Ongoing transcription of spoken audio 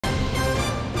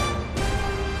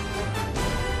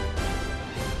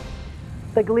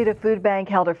The Goleta Food Bank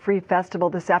held a free festival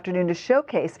this afternoon to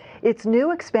showcase its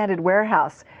new expanded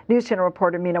warehouse. News Channel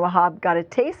reporter Mina Wahab got a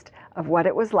taste of what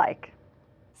it was like.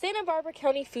 Santa Barbara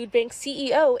County Food Bank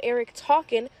CEO Eric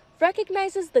Talkin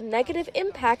recognizes the negative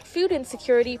impact food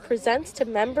insecurity presents to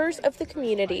members of the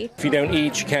community. If you don't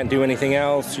eat, you can't do anything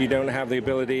else. You don't have the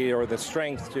ability or the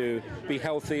strength to be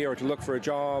healthy or to look for a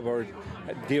job or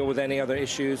deal with any other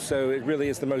issues. So it really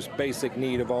is the most basic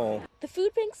need of all. The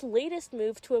food bank's latest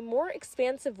move to a more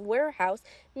expansive warehouse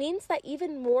means that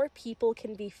even more people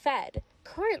can be fed.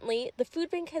 Currently, the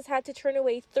food bank has had to turn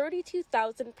away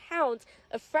 32,000 pounds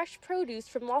of fresh produce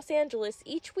from Los Angeles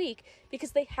each week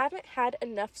because they haven't had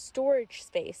enough storage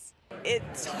space.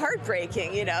 It's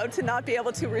heartbreaking, to not be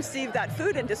able to receive that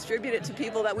food and distribute it to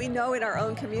people that we know in our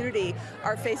own community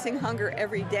are facing hunger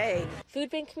every day. Food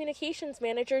Bank Communications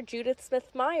Manager Judith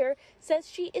Smith-Meyer says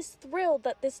she is thrilled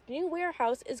that this new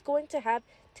warehouse is going to have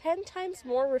 10 times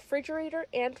more refrigerator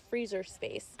and freezer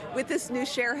space. With this new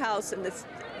share house and this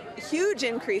huge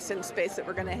increase in space that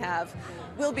we're going to have,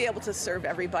 we'll be able to serve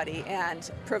everybody and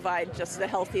provide just the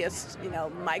healthiest,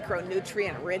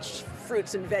 micronutrient-rich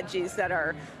fruits and veggies that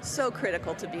are so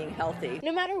critical to being healthy.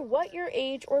 No matter what your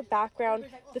age or background,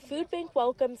 the food bank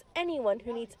welcomes anyone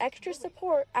who needs extra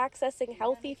support accessing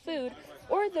healthy food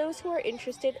or those who are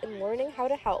interested in learning how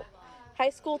to help. High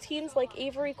school teens like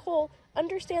Avery Cole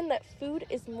understand that food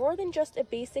is more than just a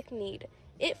basic need.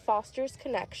 It fosters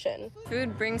connection.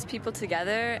 Food brings people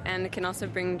together, and it can also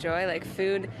bring joy. Like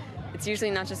food, it's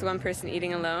usually not just one person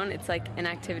eating alone. It's like an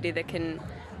activity that can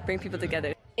bring people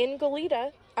together. In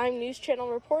Goleta, I'm News Channel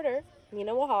reporter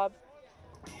Mina Wahab.